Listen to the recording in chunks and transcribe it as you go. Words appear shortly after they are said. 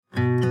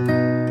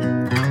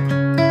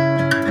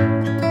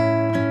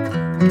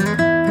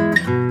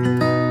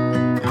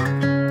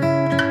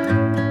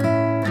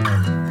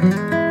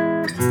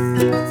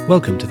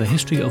Welcome to the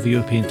History of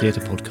European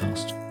Theatre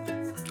podcast.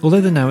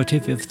 Although the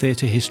narrative of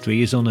theatre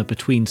history is on a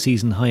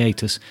between-season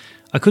hiatus,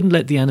 I couldn't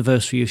let the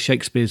anniversary of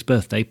Shakespeare's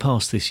birthday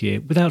pass this year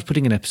without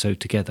putting an episode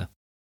together.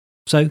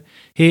 So,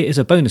 here is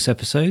a bonus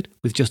episode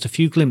with just a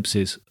few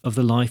glimpses of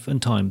the life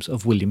and times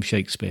of William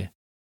Shakespeare.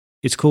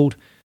 It's called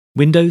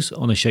Windows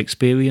on a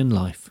Shakespearean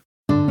Life.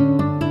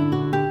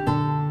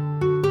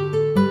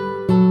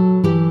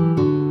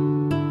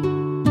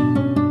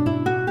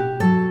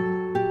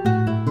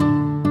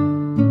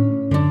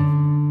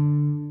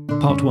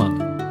 Part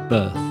 1.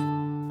 Birth.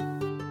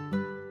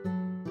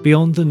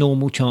 Beyond the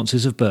normal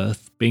chances of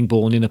birth, being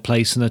born in a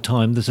place and a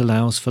time that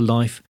allows for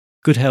life,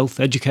 good health,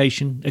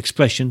 education,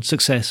 expression,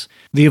 success,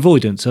 the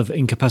avoidance of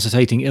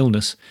incapacitating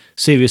illness,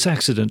 serious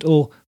accident,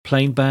 or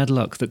plain bad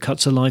luck that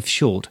cuts a life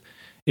short,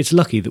 it's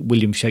lucky that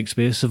William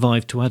Shakespeare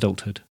survived to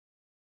adulthood.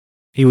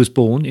 He was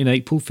born in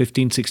April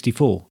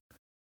 1564.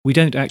 We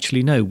don't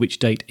actually know which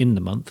date in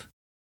the month.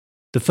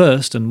 The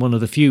first and one of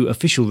the few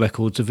official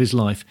records of his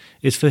life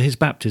is for his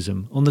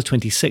baptism on the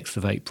 26th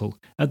of April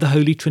at the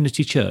Holy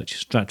Trinity Church,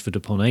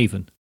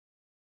 Stratford-upon-Avon.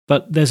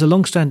 But there's a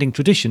long-standing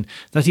tradition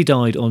that he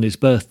died on his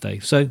birthday,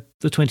 so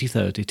the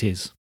 23rd it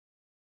is.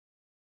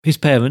 His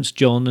parents,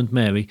 John and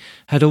Mary,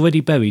 had already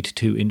buried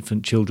 2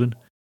 infant children,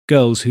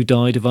 girls who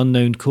died of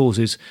unknown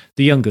causes,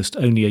 the youngest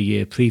only a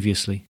year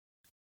previously.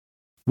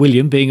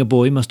 William, being a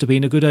boy, must have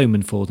been a good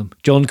omen for them.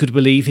 John could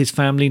believe his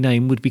family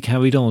name would be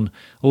carried on,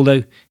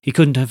 although he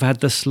couldn't have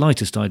had the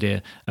slightest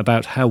idea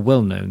about how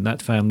well known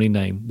that family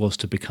name was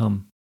to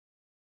become.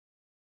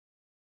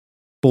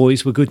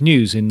 Boys were good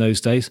news in those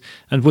days,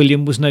 and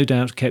William was no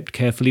doubt kept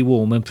carefully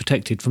warm and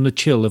protected from the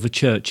chill of a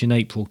church in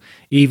April,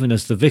 even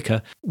as the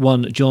vicar,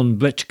 one John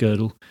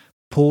Brechgirdle,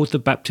 poured the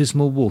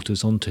baptismal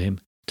waters onto him,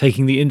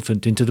 taking the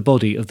infant into the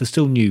body of the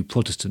still new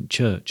Protestant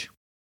church.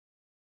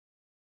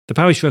 The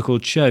parish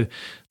records show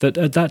that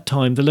at that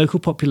time the local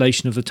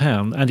population of the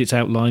town and its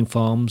outlying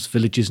farms,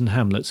 villages and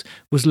hamlets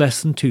was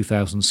less than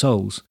 2,000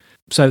 souls,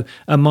 so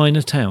a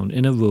minor town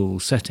in a rural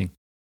setting.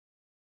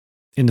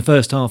 In the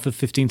first half of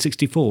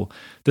 1564,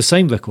 the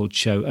same records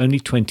show only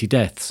 20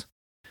 deaths,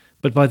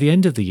 but by the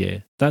end of the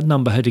year that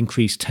number had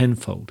increased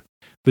tenfold,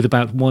 with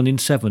about 1 in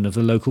 7 of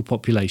the local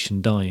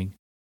population dying.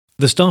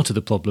 The start of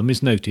the problem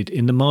is noted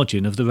in the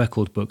margin of the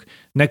record book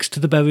next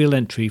to the burial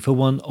entry for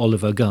one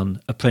Oliver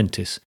Gunn,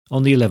 apprentice,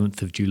 on the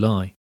 11th of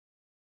July.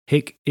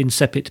 Hic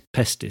incepit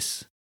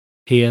pestis.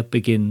 Here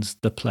begins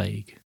the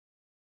plague.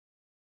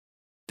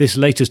 This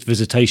latest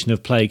visitation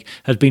of plague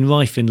had been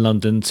rife in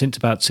London since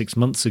about 6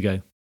 months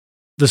ago.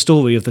 The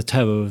story of the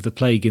terror of the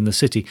plague in the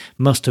city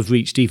must have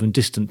reached even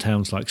distant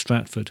towns like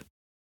Stratford.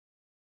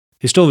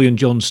 Historian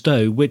John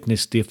Stowe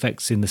witnessed the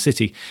effects in the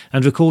city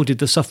and recorded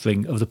the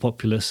suffering of the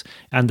populace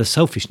and the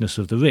selfishness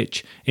of the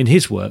rich in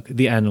his work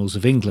The Annals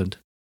of England.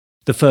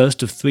 The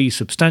first of 3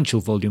 substantial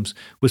volumes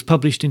was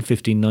published in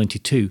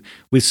 1592,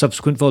 with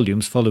subsequent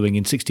volumes following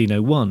in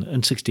 1601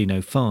 and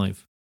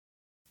 1605.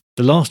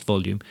 The last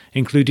volume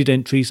included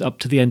entries up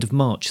to the end of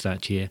March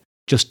that year,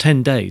 just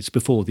 10 days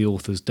before the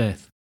author's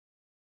death.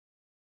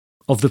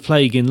 Of the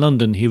plague in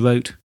London he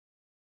wrote,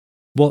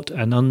 "What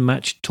an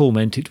unmatched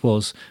torment it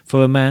was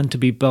for a man to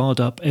be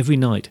barred up every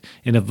night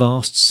in a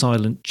vast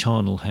silent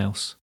charnel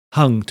house,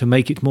 hung to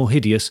make it more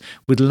hideous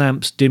with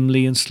lamps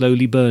dimly and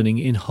slowly burning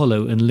in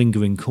hollow and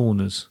lingering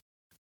corners,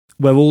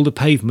 where all the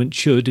pavement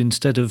should,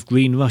 instead of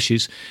green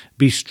rushes,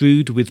 be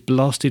strewed with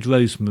blasted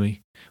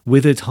rosemary,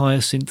 withered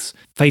hyacinths,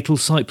 fatal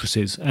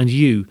cypresses, and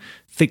yew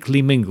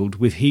thickly mingled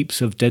with heaps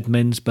of dead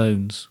men's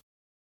bones.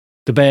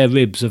 The bare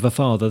ribs of a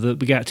father that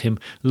begat him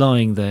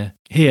lying there,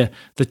 here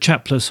the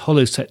chapless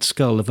hollow-set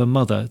skull of a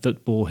mother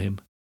that bore him.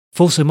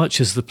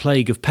 Forsomuch as the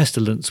plague of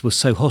pestilence was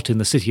so hot in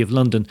the city of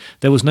London,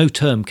 there was no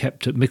term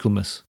kept at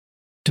Michaelmas.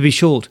 To be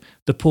short,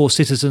 the poor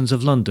citizens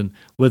of London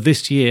were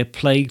this year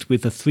plagued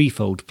with a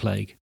threefold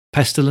plague: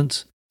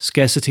 pestilence,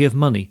 scarcity of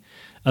money,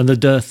 and the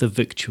dearth of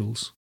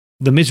victuals,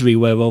 the misery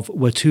whereof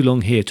were too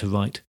long here to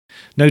write.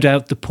 No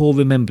doubt the poor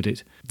remembered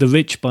it, the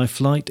rich by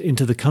flight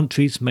into the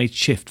countries made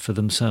shift for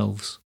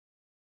themselves."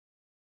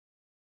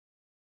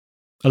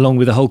 Along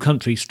with the whole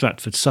country,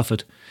 Stratford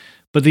suffered,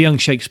 but the young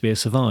Shakespeare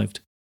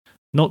survived.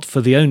 Not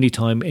for the only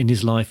time in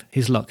his life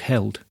his luck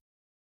held.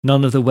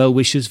 None of the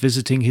well-wishers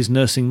visiting his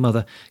nursing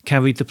mother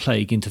carried the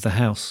plague into the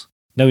house.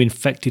 No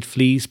infected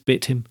fleas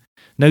bit him.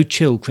 No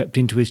chill crept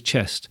into his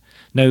chest.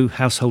 No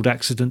household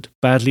accident,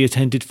 badly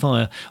attended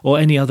fire, or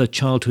any other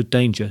childhood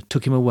danger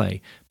took him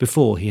away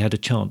before he had a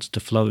chance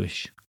to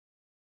flourish.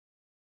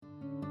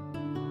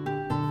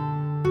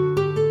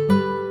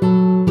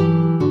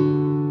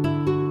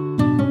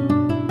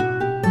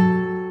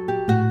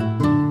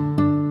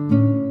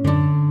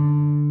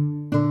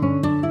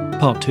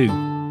 Part 2.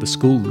 The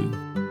Schoolroom.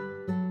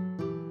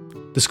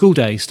 The school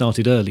day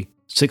started early,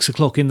 6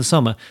 o'clock in the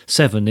summer,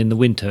 7 in the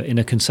winter, in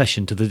a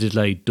concession to the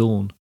delayed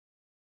dawn.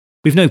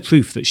 We've no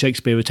proof that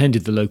Shakespeare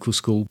attended the local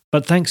school,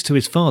 but thanks to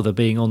his father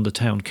being on the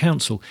town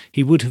council,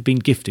 he would have been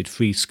gifted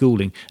free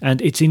schooling,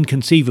 and it's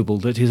inconceivable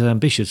that his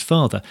ambitious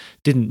father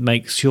didn't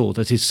make sure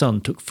that his son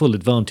took full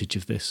advantage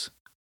of this.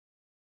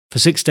 For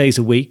 6 days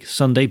a week,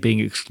 Sunday being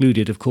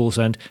excluded of course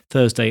and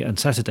Thursday and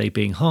Saturday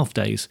being half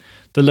days,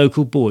 the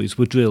local boys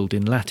were drilled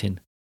in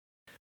Latin.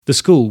 The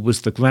school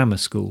was the grammar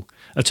school,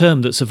 a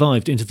term that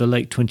survived into the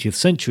late 20th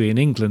century in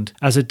England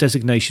as a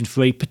designation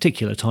for a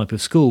particular type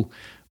of school,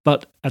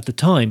 but at the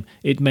time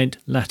it meant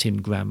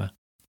Latin grammar.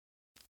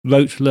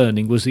 Rote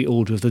learning was the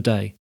order of the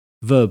day.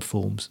 Verb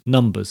forms,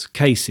 numbers,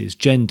 cases,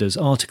 genders,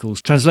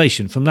 articles,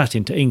 translation from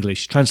Latin to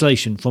English,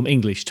 translation from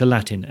English to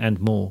Latin, and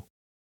more.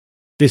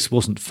 This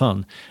wasn't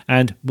fun,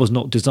 and was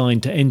not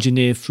designed to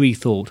engineer free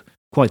thought,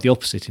 quite the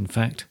opposite in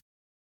fact.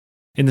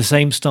 In the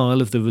same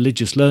style of the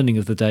religious learning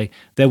of the day,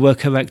 there were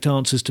correct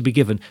answers to be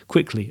given,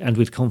 quickly and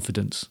with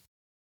confidence.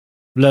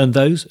 Learn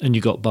those and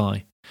you got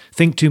by.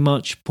 Think too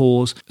much,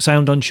 pause,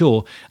 sound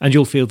unsure, and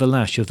you'll feel the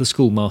lash of the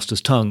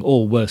schoolmaster's tongue,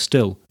 or worse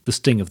still, the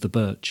sting of the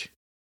birch.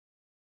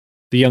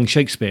 The young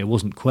Shakespeare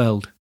wasn't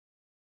quelled.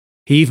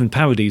 He even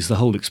parodies the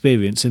whole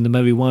experience in The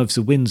Merry Wives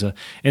of Windsor,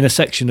 in a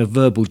section of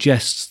verbal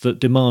jests that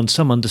demand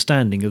some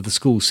understanding of the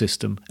school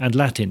system and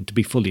Latin to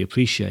be fully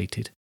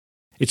appreciated.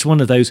 It's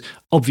one of those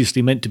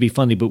obviously meant to be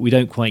funny but we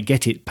don't quite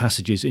get it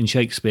passages in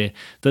Shakespeare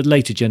that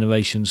later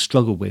generations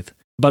struggle with,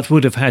 but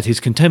would have had his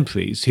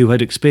contemporaries who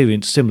had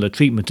experienced similar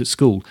treatment at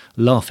school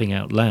laughing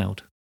out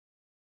loud.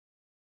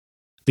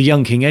 The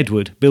young King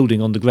Edward,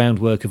 building on the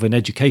groundwork of an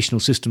educational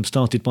system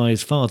started by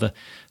his father,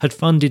 had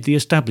funded the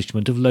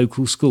establishment of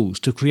local schools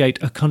to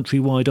create a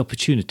countrywide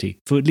opportunity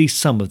for at least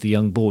some of the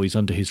young boys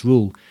under his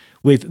rule,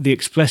 with the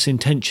express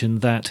intention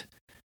that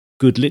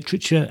good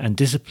literature and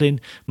discipline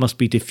must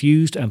be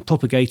diffused and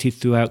propagated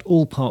throughout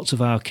all parts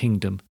of our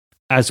kingdom,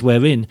 as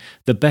wherein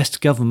the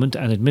best government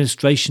and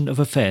administration of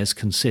affairs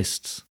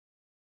consists.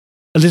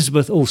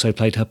 Elizabeth also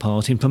played her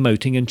part in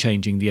promoting and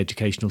changing the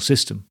educational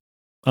system.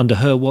 Under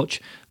her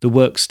watch, the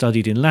works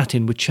studied in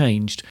Latin were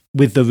changed,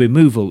 with the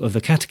removal of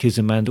the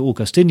Catechism and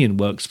Augustinian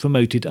works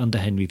promoted under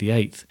Henry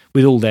VIII,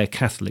 with all their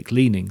Catholic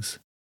leanings.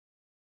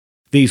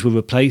 These were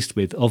replaced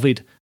with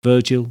Ovid,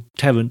 Virgil,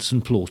 Terence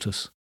and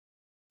Plautus.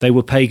 They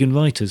were pagan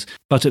writers,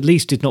 but at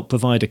least did not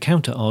provide a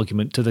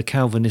counter-argument to the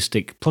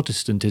Calvinistic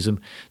Protestantism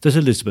that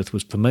Elizabeth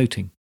was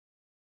promoting.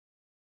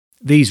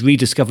 These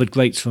rediscovered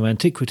greats from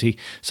antiquity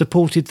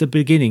supported the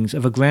beginnings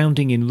of a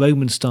grounding in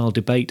Roman-style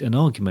debate and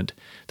argument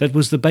that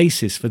was the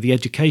basis for the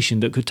education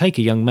that could take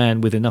a young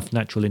man with enough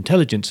natural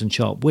intelligence and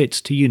sharp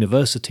wits to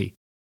university,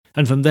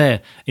 and from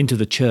there into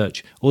the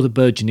church or the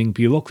burgeoning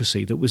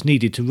bureaucracy that was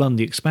needed to run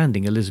the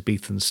expanding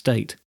Elizabethan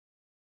state.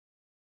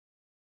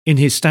 In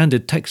his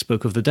standard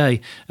textbook of the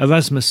day,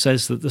 Erasmus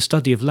says that the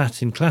study of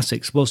Latin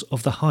classics was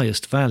of the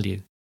highest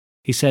value.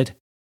 He said,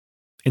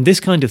 "In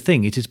this kind of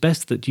thing it is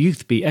best that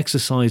youth be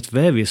exercised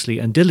variously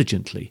and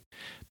diligently,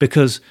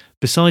 because,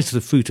 besides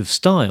the fruit of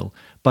style,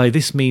 by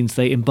this means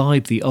they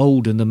imbibe the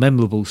old and the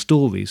memorable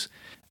stories,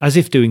 as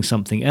if doing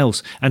something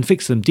else, and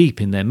fix them deep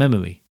in their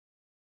memory.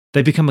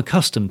 They become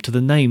accustomed to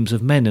the names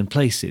of men and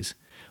places.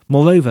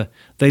 Moreover,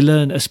 they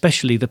learn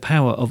especially the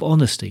power of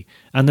honesty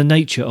and the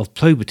nature of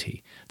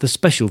probity, the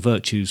special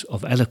virtues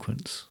of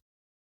eloquence."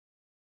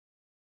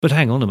 But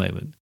hang on a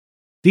moment.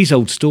 These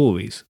old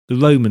stories, the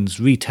Romans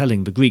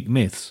retelling the Greek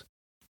myths,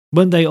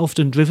 weren't they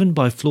often driven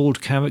by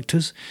flawed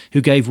characters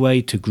who gave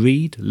way to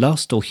greed,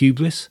 lust or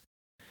hubris?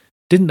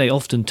 Didn't they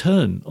often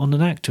turn on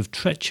an act of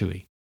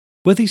treachery?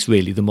 Were these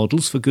really the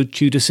models for good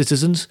Tudor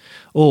citizens?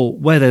 Or,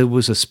 where there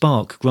was a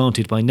spark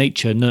granted by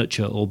nature,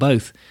 nurture or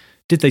both,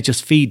 did they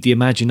just feed the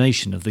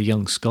imagination of the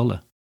young scholar?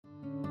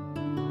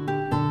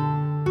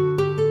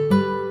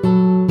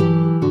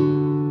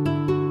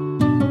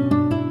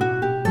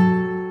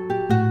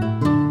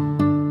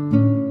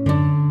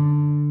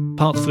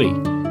 Part 3.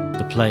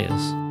 The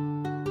Players.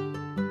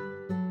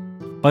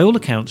 By all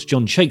accounts,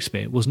 John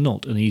Shakespeare was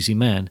not an easy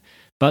man,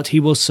 but he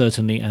was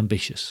certainly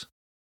ambitious.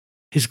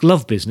 His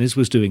glove business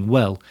was doing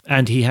well,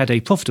 and he had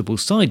a profitable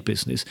side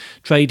business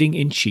trading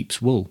in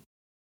sheep's wool.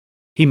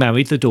 He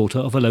married the daughter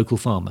of a local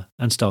farmer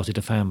and started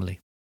a family.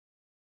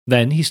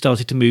 Then he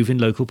started to move in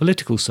local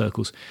political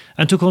circles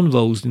and took on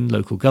roles in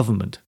local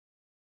government.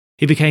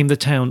 He became the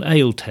town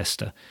ale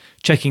tester,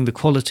 checking the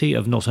quality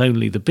of not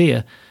only the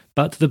beer,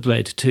 but the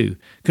bread too,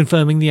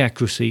 confirming the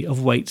accuracy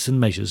of weights and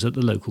measures at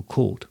the local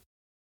court.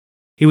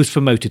 He was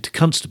promoted to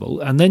constable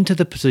and then to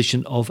the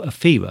position of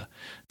affirer,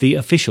 the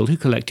official who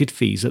collected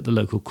fees at the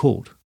local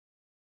court.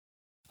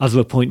 Other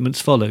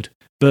appointments followed: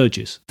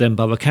 burgess, then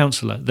borough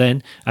councillor,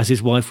 then, as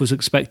his wife was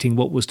expecting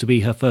what was to be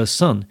her first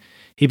son,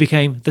 he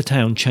became the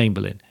town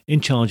chamberlain,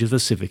 in charge of the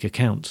civic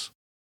accounts.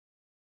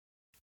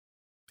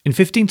 In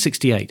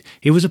 1568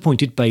 he was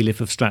appointed bailiff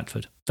of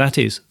Stratford, that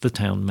is, the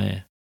town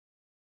mayor.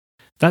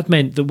 That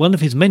meant that one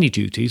of his many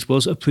duties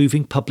was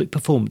approving public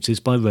performances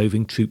by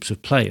roving troops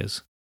of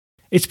players.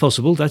 It's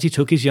possible that he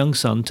took his young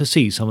son to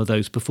see some of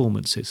those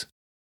performances.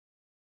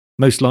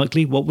 Most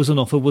likely what was on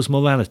offer was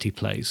morality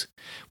plays,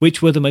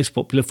 which were the most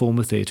popular form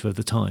of theatre of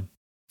the time.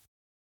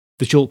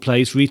 The short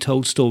plays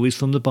retold stories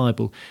from the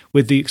Bible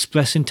with the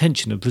express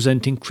intention of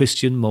presenting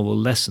Christian moral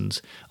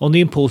lessons on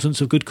the importance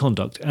of good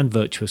conduct and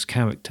virtuous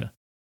character.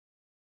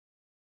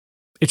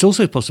 It's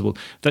also possible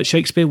that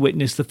Shakespeare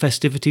witnessed the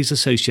festivities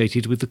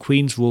associated with the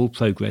Queen's royal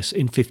progress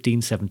in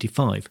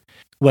 1575,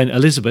 when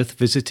Elizabeth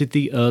visited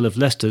the Earl of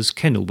Leicester's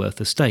Kenilworth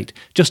estate,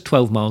 just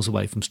 12 miles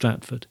away from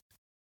Stratford.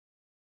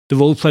 The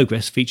royal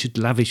progress featured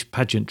lavish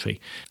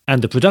pageantry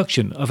and the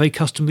production of a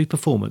customary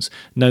performance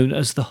known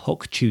as the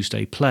Hock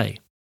Tuesday play.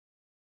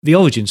 The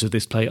origins of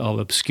this play are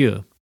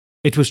obscure.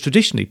 It was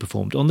traditionally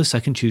performed on the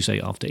second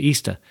Tuesday after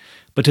Easter,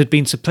 but had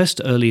been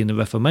suppressed early in the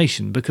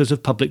Reformation because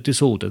of public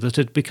disorder that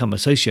had become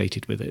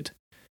associated with it.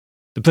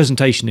 The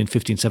presentation in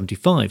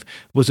 1575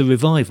 was a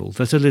revival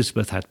that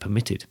Elizabeth had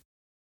permitted.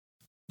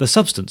 The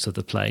substance of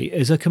the play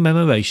is a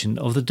commemoration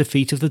of the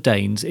defeat of the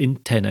Danes in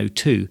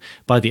 1002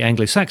 by the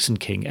Anglo-Saxon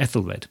king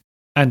Ethelred,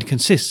 and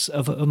consists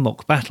of a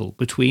mock battle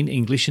between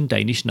English and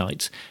Danish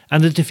knights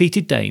and the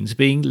defeated Danes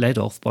being led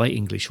off by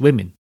English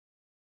women.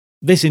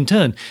 This, in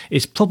turn,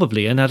 is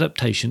probably an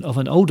adaptation of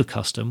an older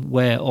custom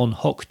where, on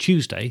Hock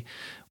Tuesday,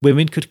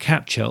 women could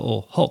capture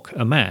or hock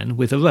a man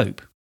with a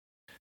rope.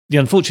 The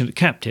unfortunate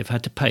captive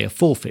had to pay a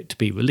forfeit to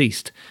be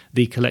released,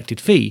 the collected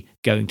fee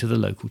going to the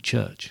local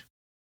church.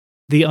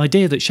 The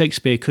idea that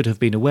Shakespeare could have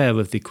been aware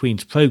of the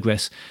Queen's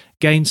progress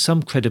gains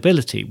some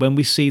credibility when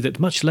we see that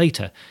much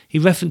later he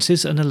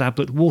references an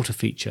elaborate water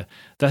feature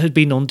that had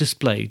been on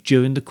display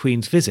during the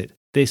Queen's visit,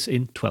 this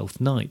in Twelfth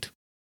Night.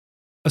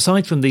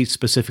 Aside from these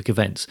specific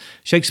events,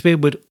 Shakespeare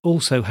would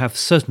also have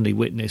certainly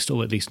witnessed,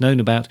 or at least known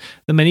about,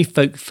 the many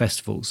folk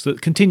festivals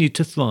that continued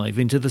to thrive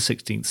into the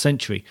 16th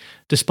century,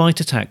 despite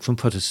attack from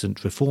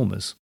Protestant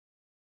reformers.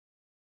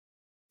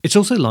 It's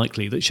also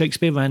likely that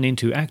Shakespeare ran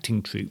into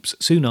acting troupes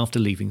soon after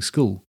leaving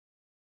school.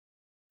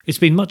 It's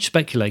been much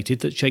speculated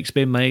that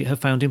Shakespeare may have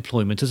found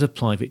employment as a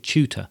private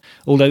tutor,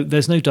 although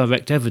there's no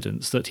direct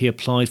evidence that he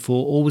applied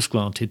for or was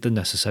granted the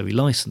necessary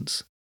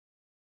licence.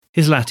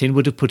 His Latin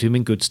would have put him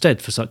in good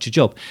stead for such a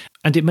job,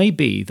 and it may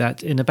be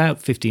that in about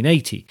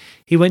 1580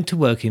 he went to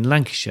work in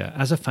Lancashire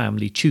as a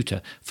family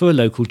tutor for a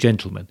local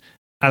gentleman,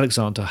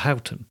 Alexander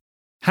Houghton.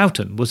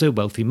 Houghton was a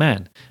wealthy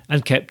man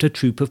and kept a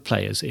troupe of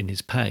players in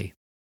his pay.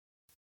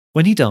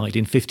 When he died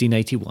in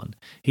 1581,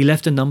 he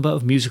left a number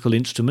of musical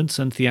instruments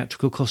and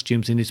theatrical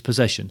costumes in his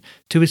possession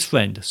to his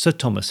friend Sir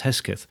Thomas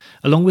Hesketh,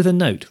 along with a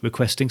note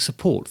requesting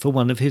support for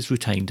one of his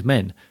retained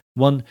men,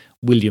 one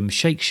William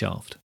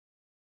Shakeshaft.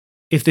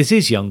 If this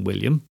is young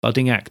William,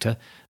 budding actor,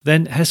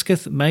 then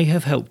Hesketh may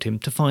have helped him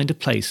to find a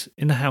place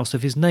in the house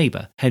of his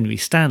neighbour, Henry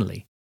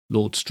Stanley,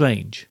 Lord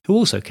Strange, who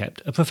also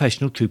kept a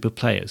professional troupe of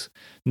players,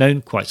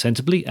 known quite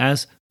sensibly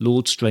as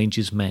Lord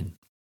Strange's Men.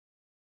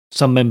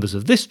 Some members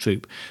of this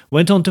troupe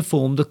went on to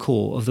form the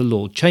core of the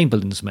Lord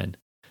Chamberlain's Men,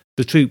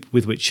 the troupe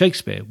with which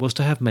Shakespeare was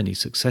to have many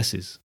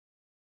successes.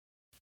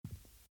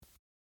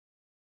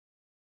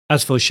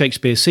 As for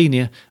Shakespeare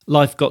Senior,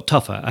 life got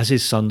tougher as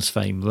his son's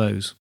fame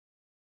rose.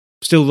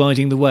 Still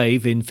riding the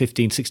wave in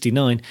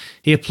 1569,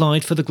 he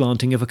applied for the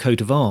granting of a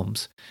coat of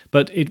arms,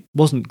 but it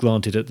wasn't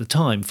granted at the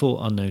time for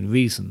unknown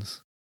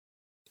reasons.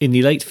 In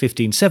the late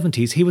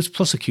 1570s, he was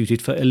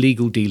prosecuted for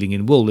illegal dealing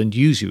in wool and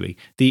usury,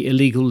 the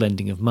illegal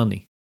lending of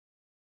money.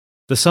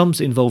 The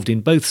sums involved in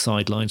both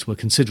sidelines were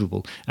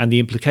considerable, and the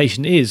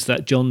implication is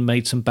that John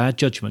made some bad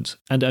judgments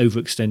and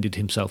overextended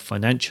himself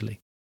financially.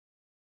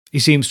 He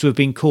seems to have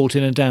been caught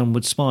in a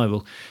downward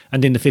spiral,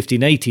 and in the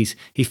 1580s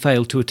he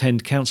failed to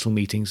attend council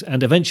meetings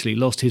and eventually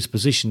lost his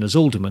position as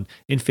alderman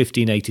in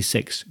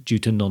 1586 due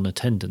to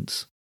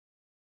non-attendance.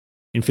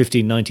 In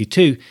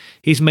 1592,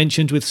 he's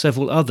mentioned with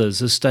several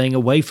others as staying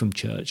away from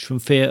church from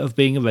fear of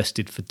being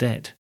arrested for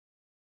debt.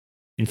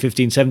 In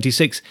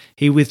 1576,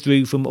 he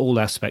withdrew from all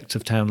aspects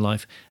of town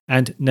life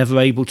and, never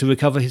able to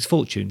recover his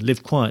fortune,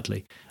 lived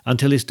quietly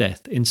until his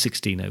death in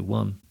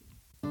 1601.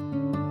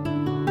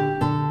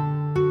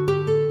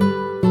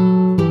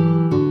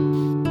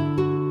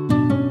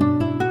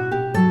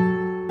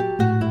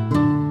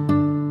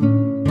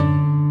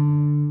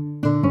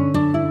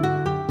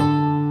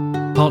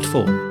 Part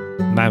 4.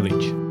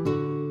 Marriage.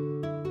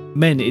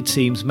 Men, it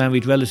seems,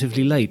 married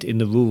relatively late in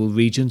the rural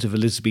regions of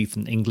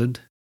Elizabethan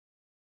England.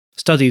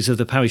 Studies of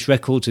the parish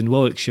records in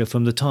Warwickshire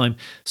from the time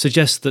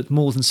suggest that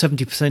more than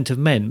 70% of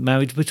men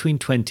married between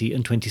 20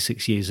 and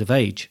 26 years of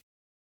age.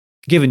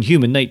 Given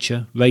human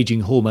nature,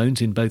 raging hormones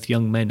in both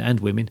young men and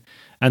women,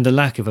 and the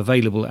lack of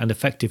available and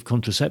effective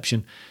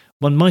contraception,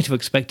 one might have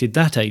expected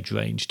that age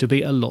range to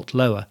be a lot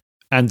lower,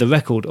 and the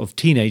record of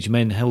teenage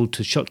men held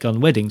to shotgun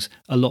weddings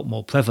a lot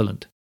more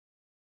prevalent.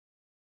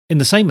 In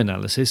the same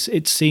analysis,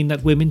 it's seen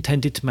that women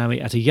tended to marry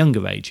at a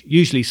younger age,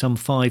 usually some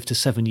 5 to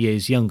 7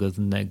 years younger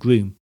than their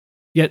groom.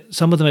 Yet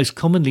some of the most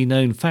commonly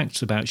known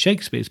facts about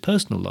Shakespeare's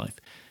personal life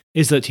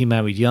is that he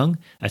married young,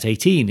 at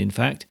 18 in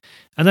fact,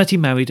 and that he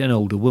married an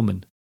older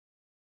woman.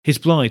 His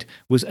bride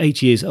was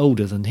 8 years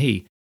older than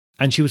he,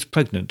 and she was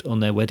pregnant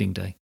on their wedding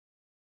day.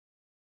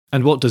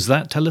 And what does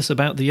that tell us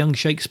about the young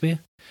Shakespeare?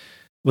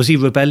 Was he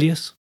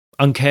rebellious?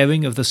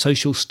 Uncaring of the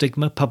social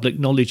stigma public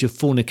knowledge of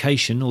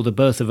fornication or the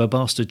birth of a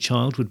bastard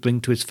child would bring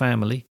to his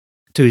family,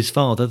 to his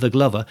father, the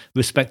glover,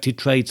 respected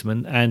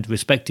tradesman and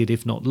respected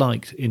if not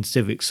liked in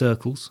civic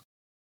circles?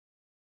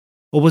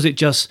 Or was it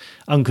just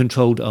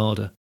uncontrolled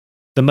ardour,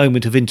 The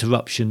moment of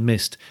interruption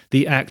missed,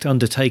 the act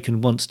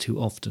undertaken once too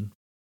often.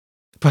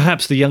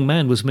 Perhaps the young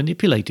man was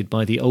manipulated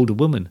by the older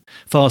woman,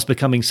 fast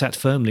becoming sat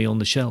firmly on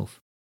the shelf.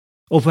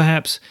 Or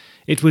perhaps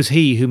it was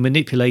he who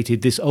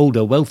manipulated this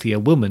older, wealthier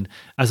woman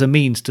as a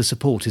means to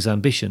support his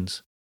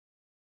ambitions.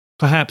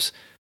 Perhaps,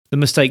 the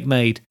mistake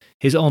made,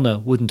 his honour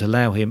wouldn't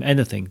allow him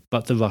anything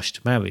but the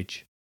rushed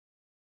marriage.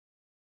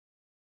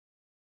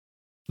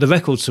 The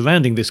records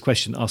surrounding this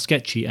question are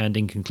sketchy and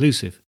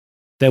inconclusive.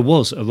 There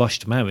was a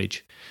rushed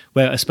marriage,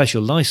 where a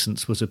special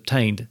licence was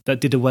obtained that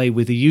did away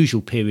with the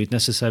usual period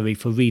necessary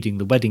for reading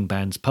the wedding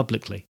banns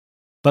publicly.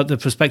 But the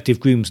prospective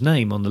groom's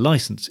name on the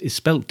licence is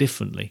spelt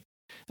differently,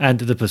 and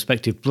the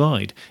prospective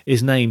bride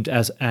is named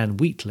as Anne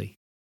Wheatley.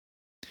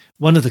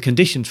 One of the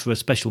conditions for a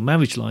special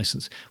marriage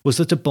licence was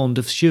that a bond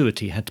of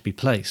surety had to be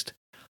placed.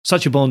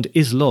 Such a bond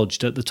is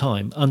lodged at the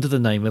time under the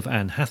name of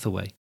Anne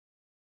Hathaway.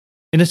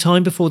 In a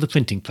time before the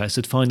printing press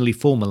had finally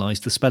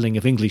formalised the spelling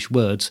of English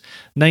words,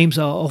 names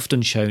are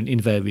often shown in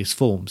various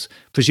forms,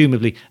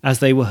 presumably as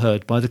they were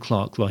heard by the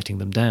clerk writing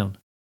them down.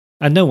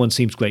 And no one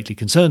seems greatly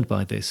concerned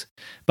by this,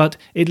 but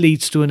it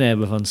leads to an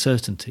air of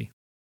uncertainty.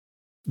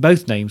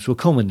 Both names were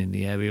common in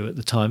the area at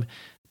the time,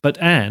 but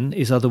Anne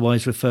is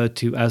otherwise referred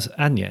to as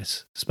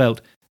Agnes, spelt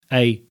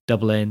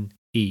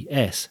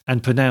A-N-N-E-S,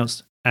 and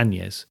pronounced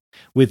Agnes,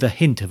 with a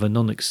hint of a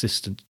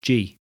non-existent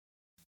G.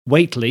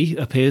 Whately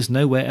appears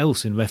nowhere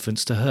else in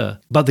reference to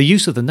her, but the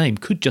use of the name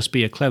could just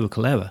be a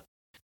clerical error.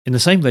 In the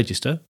same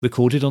register,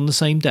 recorded on the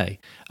same day,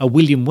 a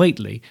William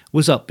Whately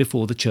was up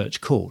before the church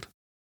court.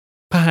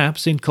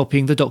 Perhaps, in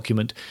copying the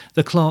document,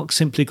 the clerk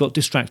simply got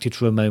distracted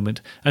for a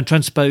moment and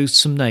transposed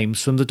some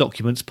names from the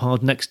documents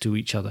piled next to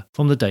each other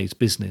from the day's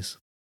business.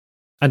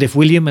 And if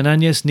William and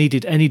Agnes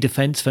needed any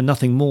defence for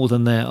nothing more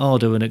than their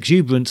ardour and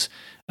exuberance,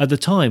 at the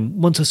time,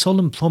 once a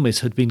solemn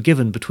promise had been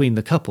given between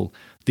the couple,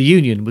 the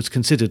union was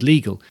considered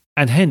legal,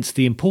 and hence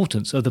the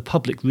importance of the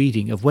public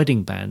reading of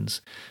wedding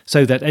banns,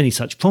 so that any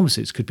such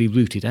promises could be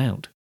rooted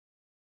out.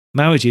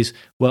 Marriages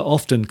were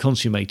often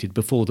consummated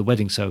before the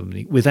wedding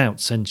ceremony without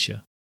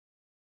censure.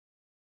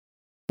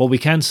 What we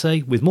can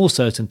say with more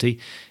certainty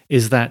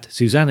is that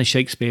Susanna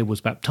Shakespeare was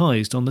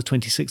baptised on the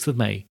 26th of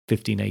May,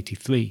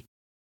 1583.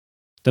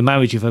 The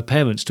marriage of her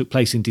parents took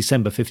place in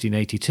December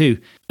 1582,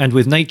 and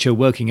with nature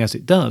working as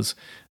it does,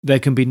 there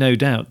can be no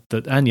doubt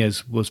that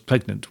Agnes was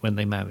pregnant when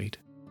they married.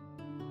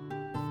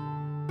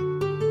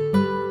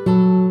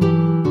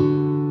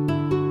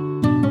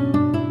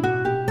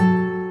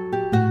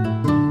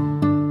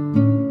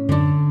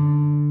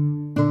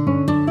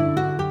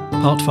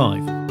 Part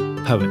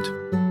 5. Poet.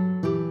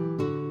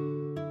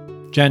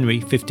 January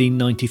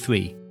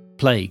 1593.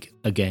 Plague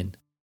again.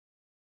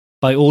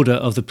 By order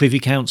of the Privy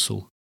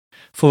Council,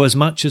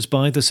 forasmuch as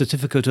by the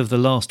certificate of the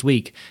last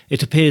week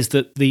it appears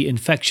that the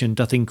infection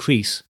doth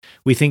increase,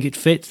 we think it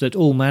fit that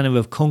all manner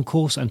of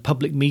concourse and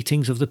public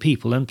meetings of the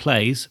people and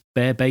plays,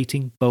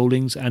 bear-baiting,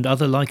 bowlings, and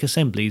other like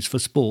assemblies for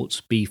sports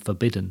be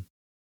forbidden.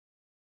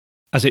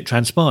 As it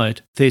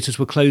transpired, theatres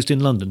were closed in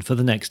London for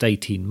the next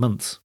 18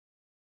 months.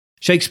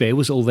 Shakespeare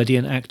was already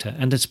an actor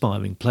and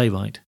aspiring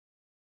playwright.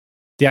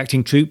 The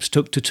acting troupes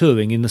took to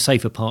touring in the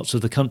safer parts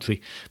of the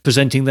country,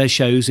 presenting their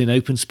shows in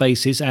open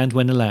spaces and,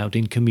 when allowed,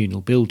 in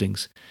communal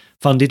buildings,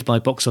 funded by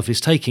box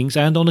office takings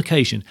and, on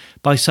occasion,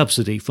 by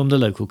subsidy from the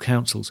local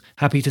councils,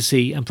 happy to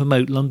see and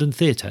promote London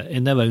theatre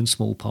in their own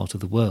small part of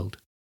the world.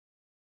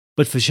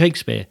 But for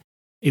Shakespeare,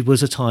 it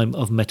was a time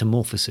of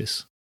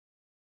metamorphosis.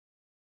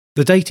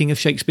 The dating of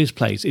Shakespeare's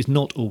plays is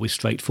not always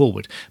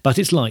straightforward, but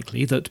it's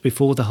likely that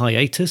before the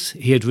hiatus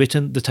he had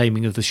written The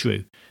Taming of the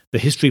Shrew, the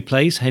history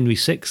plays Henry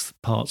VI,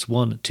 parts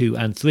 1, 2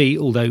 and 3,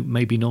 although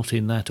maybe not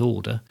in that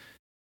order,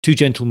 Two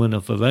Gentlemen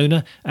of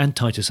Verona and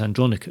Titus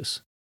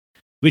Andronicus.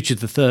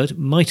 Richard III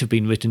might have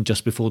been written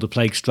just before the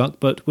plague struck,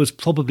 but was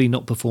probably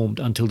not performed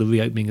until the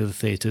reopening of the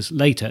theatres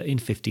later in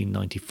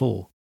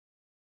 1594.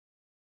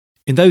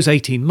 In those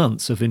 18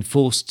 months of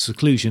enforced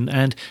seclusion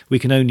and, we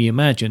can only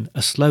imagine,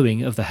 a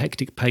slowing of the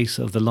hectic pace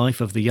of the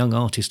life of the young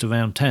artist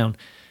around town,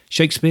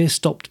 Shakespeare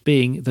stopped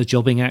being the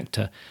jobbing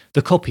actor,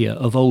 the copier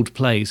of old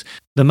plays,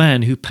 the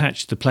man who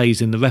patched the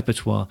plays in the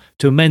repertoire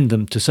to amend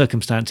them to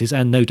circumstances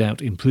and no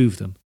doubt improve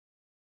them.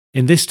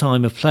 In this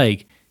time of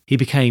plague, he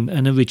became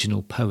an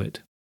original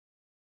poet.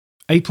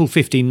 April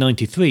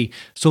 1593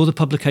 saw the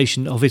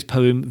publication of his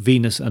poem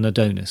Venus and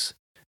Adonis,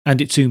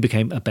 and it soon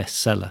became a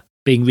bestseller,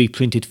 being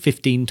reprinted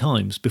 15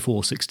 times before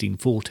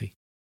 1640.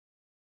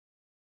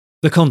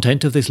 The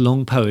content of this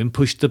long poem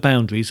pushed the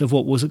boundaries of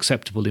what was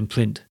acceptable in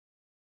print.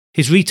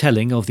 His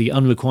retelling of the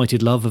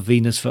unrequited love of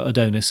Venus for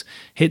Adonis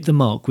hit the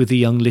mark with the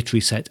young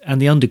literary set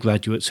and the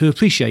undergraduates who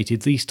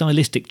appreciated the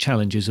stylistic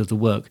challenges of the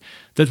work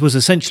that was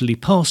essentially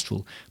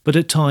pastoral, but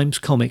at times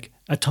comic,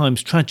 at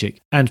times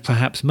tragic, and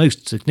perhaps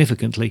most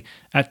significantly,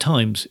 at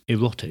times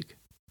erotic.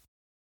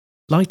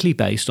 Likely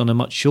based on a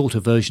much shorter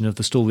version of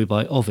the story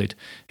by Ovid,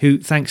 who,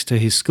 thanks to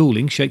his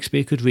schooling,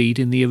 Shakespeare could read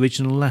in the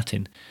original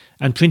Latin,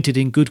 and printed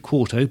in good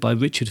quarto by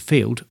Richard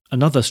Field,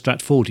 another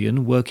Stratfordian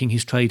working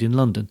his trade in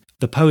London,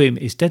 the poem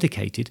is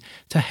dedicated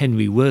to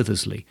Henry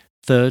Worthesley,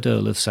 3rd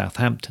Earl of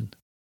Southampton.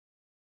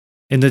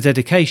 In the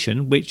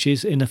dedication, which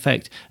is in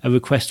effect a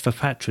request for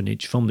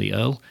patronage from the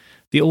Earl,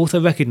 the author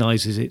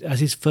recognises it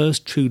as his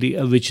first truly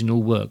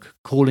original work,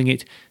 calling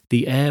it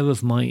the heir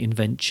of my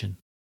invention.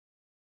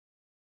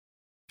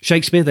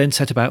 Shakespeare then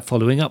set about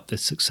following up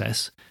this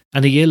success,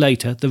 and a year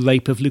later The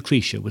Rape of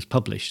Lucretia was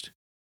published.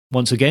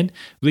 Once again,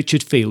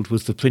 Richard Field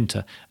was the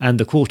printer, and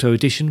the quarto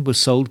edition was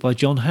sold by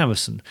John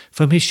Harrison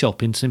from his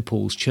shop in St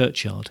Paul's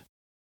Churchyard.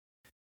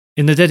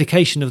 In the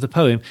dedication of the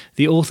poem,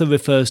 the author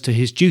refers to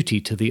his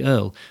duty to the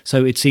Earl,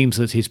 so it seems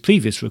that his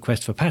previous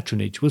request for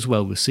patronage was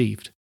well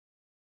received.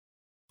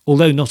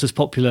 Although not as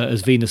popular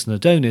as Venus and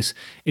Adonis,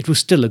 it was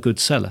still a good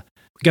seller,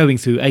 going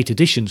through 8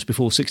 editions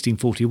before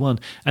 1641,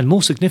 and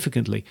more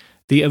significantly,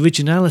 the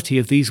originality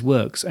of these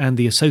works and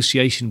the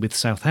association with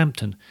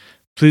Southampton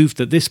proved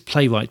that this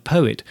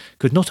playwright-poet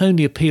could not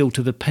only appeal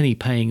to the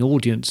penny-paying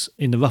audience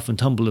in the rough and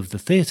tumble of the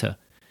theatre,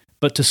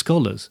 but to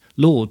scholars,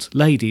 lords,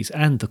 ladies,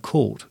 and the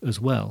court as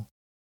well.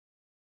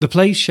 The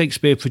plays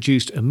Shakespeare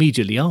produced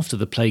immediately after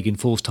the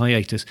plague-enforced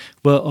hiatus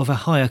were of a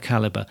higher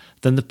calibre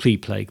than the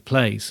pre-plague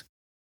plays.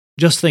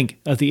 Just think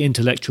of the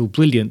intellectual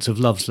brilliance of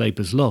Love's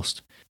Labour's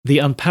Lost, the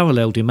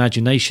unparalleled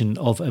imagination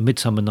of A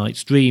Midsummer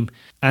Night's Dream,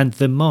 and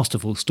the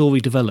masterful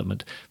story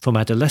development from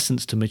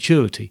adolescence to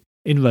maturity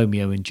in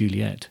Romeo and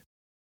Juliet.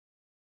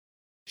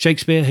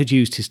 Shakespeare had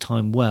used his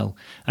time well,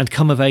 and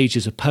come of age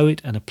as a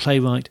poet and a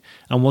playwright,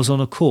 and was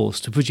on a course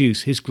to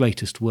produce his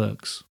greatest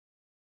works.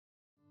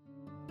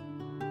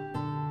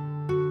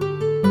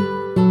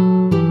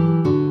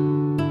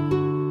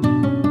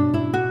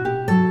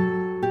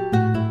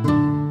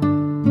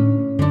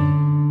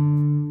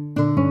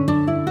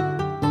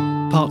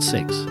 Part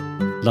 6.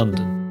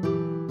 London.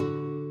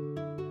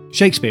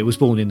 Shakespeare was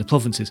born in the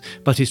provinces,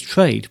 but his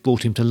trade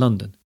brought him to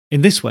London.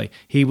 In this way,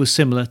 he was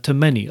similar to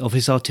many of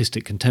his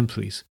artistic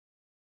contemporaries.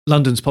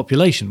 London's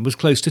population was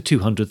close to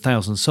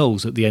 200,000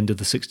 souls at the end of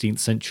the 16th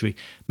century,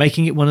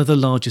 making it one of the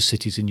largest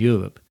cities in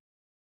Europe.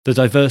 The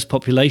diverse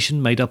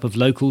population, made up of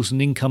locals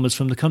and incomers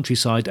from the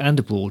countryside and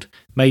abroad,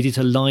 made it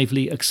a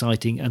lively,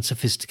 exciting and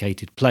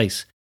sophisticated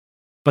place.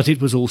 But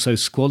it was also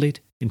squalid,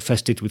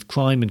 infested with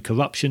crime and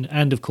corruption,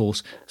 and, of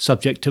course,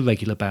 subject to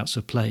regular bouts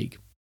of plague.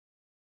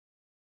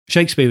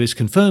 Shakespeare is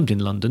confirmed in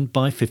London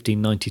by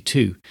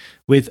 1592,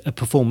 with a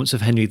performance of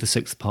Henry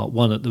VI Part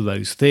 1 at the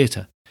Rose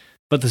Theatre,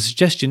 but the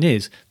suggestion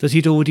is that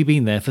he'd already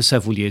been there for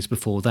several years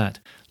before that,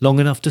 long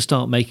enough to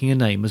start making a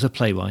name as a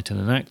playwright and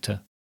an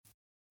actor.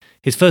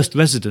 His first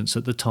residence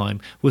at the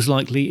time was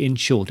likely in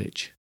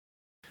Shoreditch.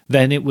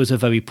 Then it was a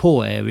very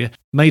poor area,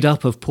 made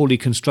up of poorly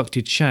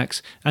constructed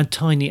shacks and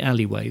tiny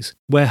alleyways,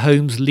 where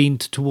homes leaned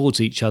towards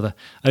each other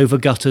over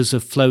gutters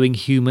of flowing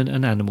human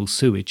and animal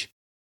sewage.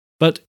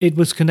 But it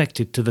was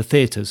connected to the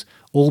theatres,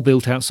 all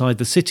built outside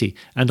the city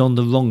and on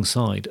the wrong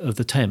side of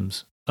the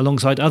Thames,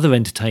 alongside other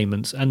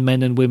entertainments and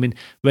men and women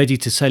ready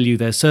to sell you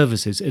their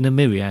services in a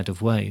myriad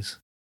of ways.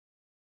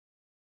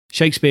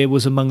 Shakespeare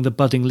was among the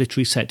budding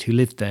literary set who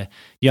lived there,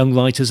 young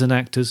writers and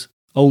actors,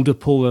 older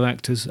poorer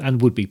actors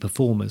and would-be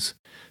performers,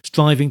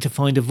 striving to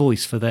find a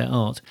voice for their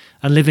art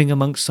and living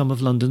amongst some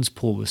of London's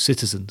poorest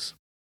citizens.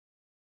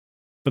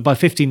 But by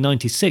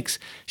 1596,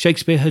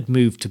 Shakespeare had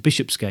moved to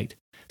Bishopsgate,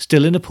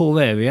 still in a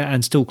poor area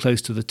and still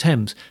close to the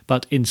Thames,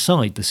 but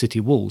inside the city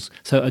walls,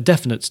 so a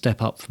definite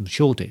step up from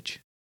Shoreditch.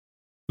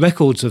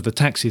 Records of the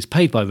taxes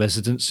paid by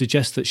residents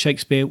suggest that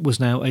Shakespeare was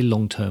now a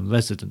long-term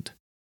resident.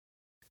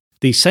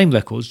 These same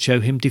records show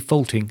him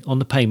defaulting on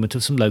the payment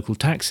of some local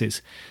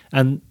taxes,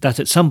 and that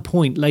at some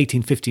point late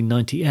in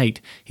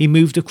 1598 he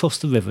moved across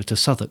the river to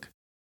Southwark.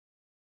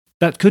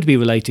 That could be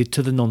related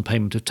to the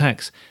non-payment of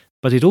tax,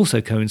 but it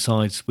also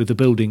coincides with the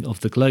building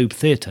of the Globe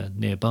Theatre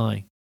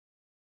nearby.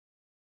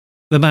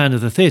 The man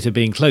of the theatre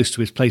being close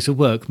to his place of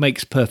work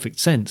makes perfect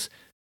sense,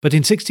 but in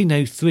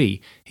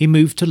 1603 he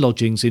moved to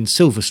lodgings in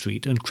Silver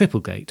Street and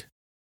Cripplegate.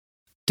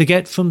 To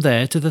get from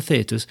there to the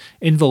theatres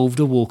involved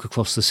a walk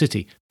across the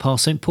city,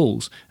 past St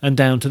Paul's, and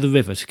down to the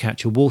river to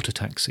catch a water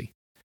taxi.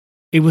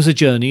 It was a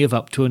journey of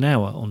up to an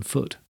hour on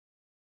foot.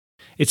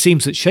 It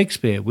seems that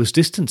Shakespeare was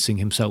distancing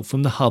himself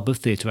from the hub of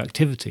theatre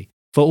activity,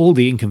 for all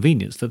the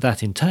inconvenience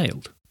that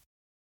entailed.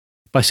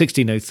 By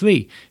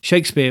 1603,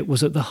 Shakespeare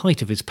was at the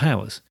height of his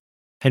powers.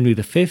 Henry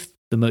V,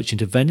 The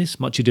Merchant of Venice,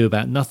 Much Ado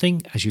About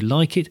Nothing, As You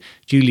Like It,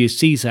 Julius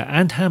Caesar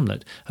and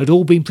Hamlet had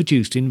all been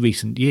produced in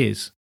recent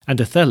years, and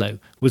Othello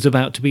was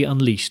about to be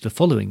unleashed the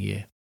following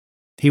year.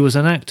 He was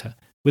an actor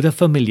with a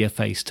familiar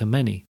face to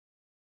many.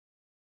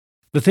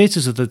 The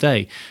theatres of the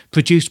day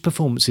produced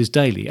performances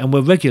daily and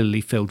were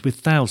regularly filled with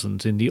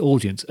thousands in the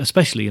audience,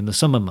 especially in the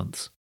summer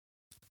months.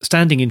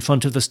 Standing in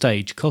front of the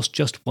stage cost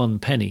just 1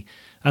 penny,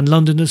 and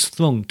Londoners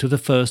thronged to the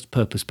first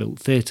purpose-built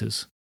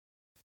theatres.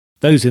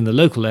 Those in the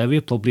local area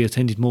probably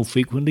attended more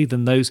frequently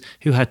than those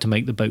who had to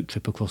make the boat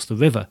trip across the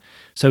river,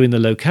 so in the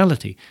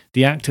locality,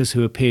 the actors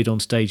who appeared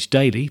on stage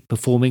daily,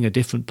 performing a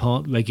different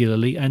part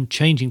regularly and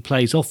changing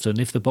plays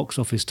often if the box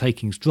office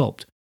takings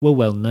dropped, were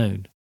well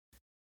known.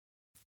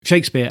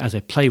 Shakespeare as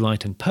a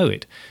playwright and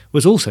poet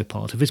was also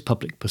part of his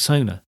public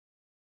persona.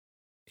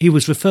 He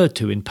was referred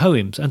to in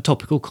poems and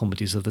topical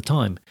comedies of the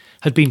time,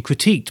 had been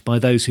critiqued by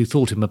those who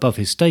thought him above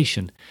his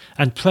station,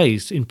 and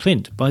praised in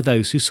print by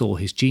those who saw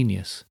his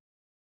genius.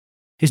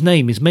 His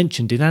name is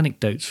mentioned in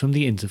anecdotes from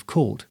the Inns of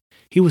Court.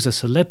 He was a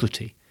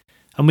celebrity,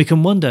 and we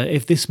can wonder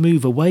if this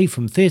move away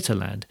from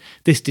theatreland,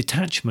 this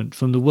detachment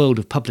from the world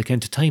of public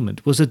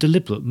entertainment, was a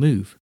deliberate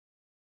move.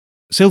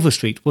 Silver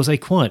Street was a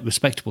quiet,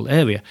 respectable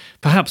area,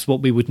 perhaps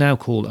what we would now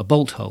call a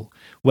bolt hole,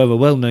 where a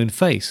well-known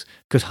face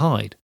could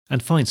hide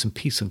and find some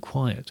peace and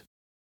quiet.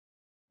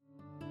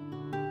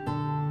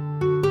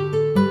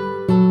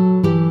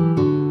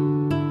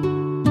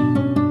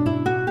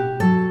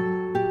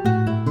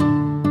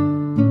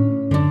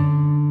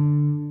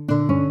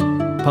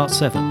 Part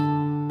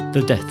 7.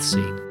 The Death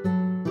Scene.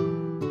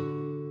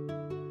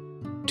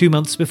 2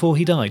 months before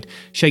he died,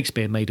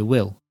 Shakespeare made a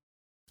will.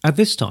 At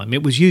this time,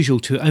 it was usual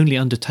to only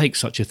undertake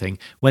such a thing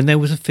when there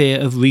was a fear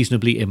of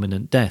reasonably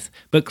imminent death,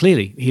 but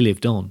clearly he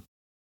lived on.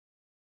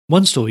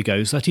 One story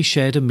goes that he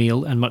shared a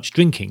meal and much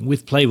drinking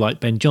with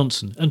playwright Ben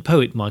Jonson and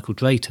poet Michael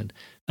Drayton,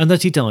 and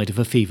that he died of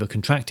a fever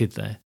contracted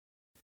there.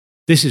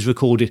 This is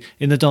recorded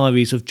in the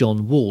diaries of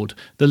John Ward,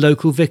 the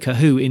local vicar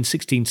who, in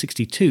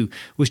 1662,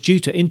 was due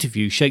to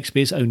interview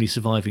Shakespeare's only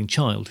surviving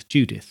child,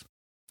 Judith.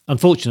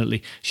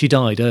 Unfortunately, she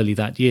died early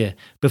that year,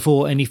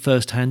 before any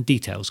first-hand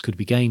details could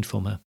be gained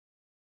from her.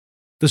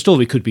 The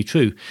story could be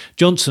true.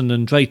 Jonson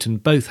and Drayton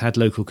both had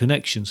local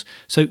connections,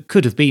 so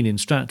could have been in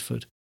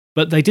Stratford.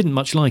 But they didn't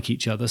much like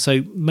each other,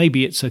 so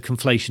maybe it's a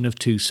conflation of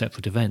two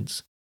separate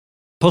events.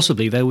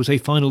 Possibly there was a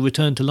final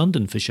return to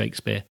London for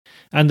Shakespeare,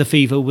 and the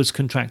fever was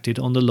contracted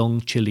on the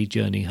long, chilly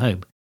journey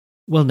home.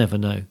 We'll never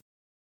know.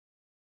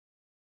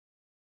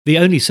 The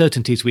only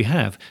certainties we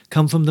have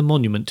come from the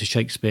monument to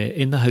Shakespeare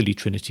in the Holy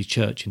Trinity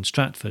Church in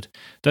Stratford,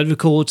 that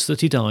records that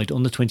he died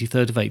on the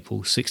 23rd of April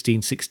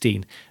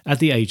 1616 at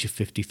the age of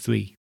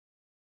 53.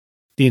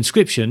 The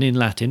inscription in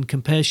Latin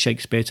compares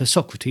Shakespeare to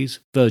Socrates,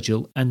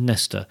 Virgil and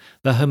Nestor,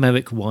 the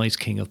Homeric wise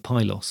king of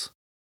Pylos.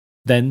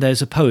 Then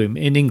there's a poem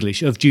in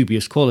English of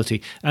dubious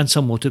quality and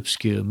somewhat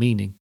obscure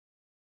meaning.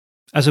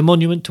 As a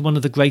monument to one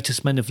of the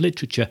greatest men of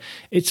literature,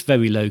 it's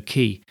very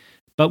low-key,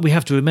 but we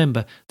have to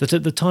remember that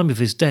at the time of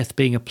his death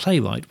being a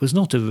playwright was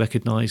not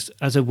recognised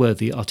as a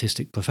worthy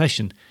artistic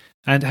profession,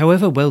 and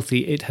however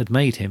wealthy it had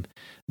made him,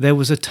 there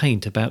was a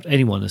taint about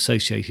anyone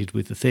associated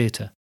with the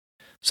theatre.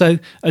 So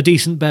a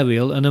decent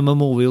burial and a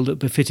memorial that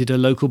befitted a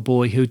local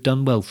boy who'd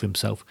done well for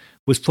himself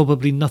was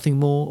probably nothing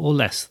more or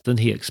less than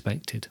he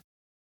expected.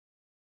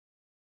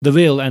 The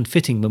real and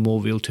fitting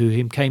memorial to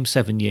him came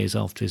 7 years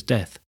after his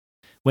death,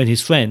 when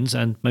his friends,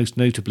 and most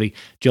notably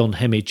John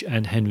Hemmage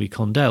and Henry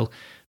Condell,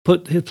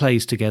 put the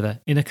plays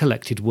together in a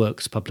collected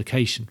works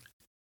publication.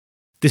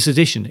 This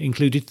edition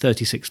included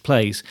 36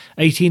 plays,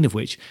 18 of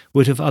which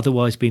would have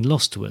otherwise been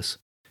lost to us,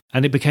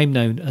 and it became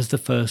known as the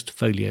First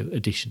Folio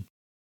edition.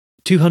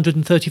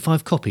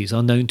 235 copies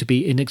are known to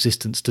be in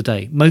existence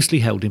today, mostly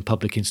held in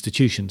public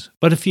institutions,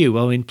 but a few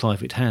are in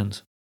private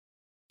hands.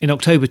 In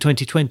October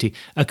 2020,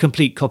 a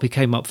complete copy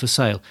came up for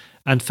sale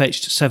and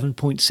fetched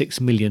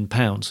 £7.6 million.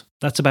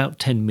 That's about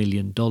 $10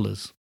 million.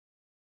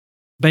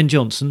 Ben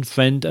Jonson,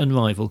 friend and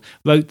rival,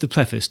 wrote the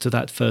preface to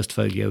that First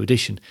Folio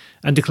edition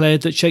and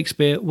declared that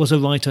Shakespeare was a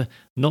writer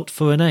not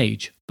for an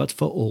age, but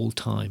for all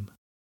time.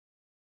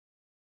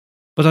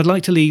 But I'd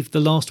like to leave the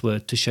last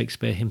word to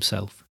Shakespeare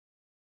himself.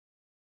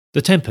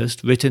 The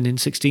Tempest, written in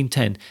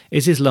 1610,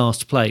 is his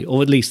last play,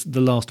 or at least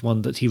the last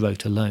one that he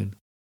wrote alone.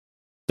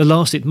 The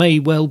last it may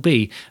well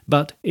be,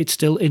 but it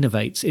still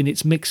innovates in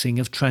its mixing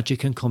of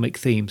tragic and comic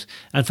themes,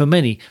 and for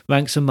many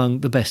ranks among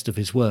the best of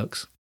his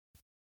works.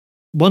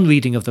 One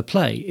reading of the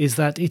play is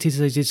that it is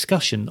a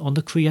discussion on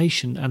the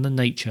creation and the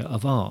nature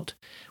of art,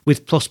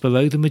 with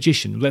Prospero the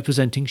magician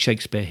representing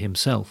Shakespeare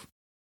himself.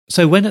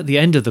 So when at the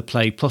end of the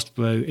play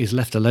Prospero is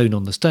left alone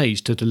on the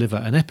stage to deliver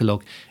an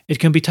epilogue, it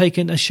can be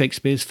taken as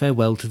Shakespeare's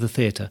farewell to the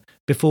theatre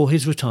before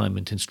his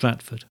retirement in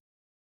Stratford.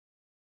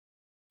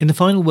 In the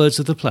final words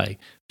of the play,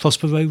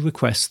 Prospero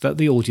requests that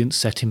the audience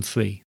set him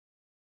free.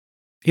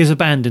 He has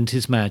abandoned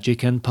his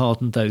magic and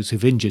pardoned those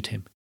who've injured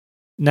him.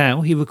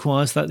 Now he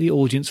requires that the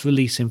audience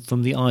release him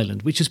from the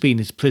island which has been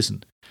his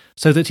prison,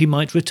 so that he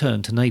might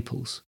return to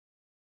Naples.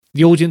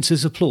 The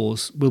audience's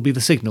applause will be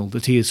the signal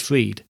that he is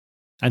freed,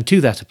 and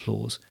to that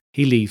applause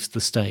he leaves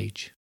the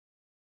stage.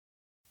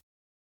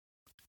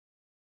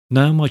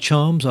 Now my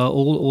charms are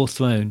all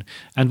o'erthrown,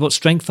 and what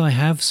strength I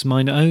have's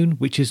mine own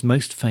which is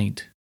most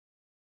faint.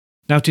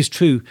 Now 'tis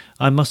true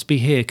I must be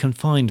here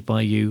confined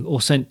by you,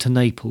 or sent to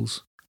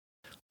Naples.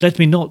 Let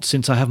me not,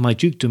 since I have my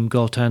dukedom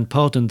got, and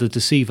pardoned the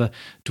deceiver,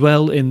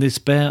 dwell in this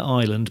bare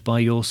island by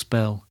your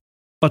spell,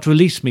 but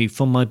release me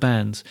from my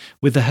bands,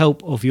 with the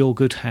help of your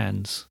good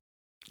hands.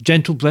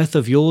 Gentle breath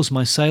of yours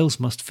my sails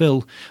must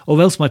fill,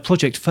 or else my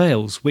project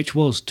fails, which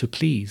was to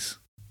please.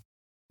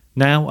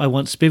 Now I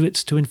want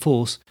spirits to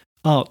enforce,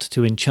 art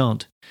to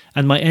enchant,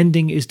 and my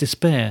ending is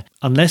despair,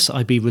 unless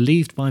I be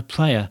relieved by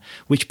prayer,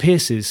 which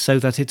pierces so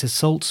that it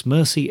assaults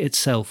mercy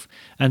itself,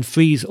 and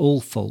frees all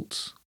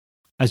faults.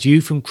 As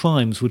you from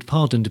crimes would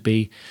pardoned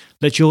be,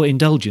 let your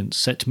indulgence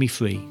set me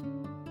free.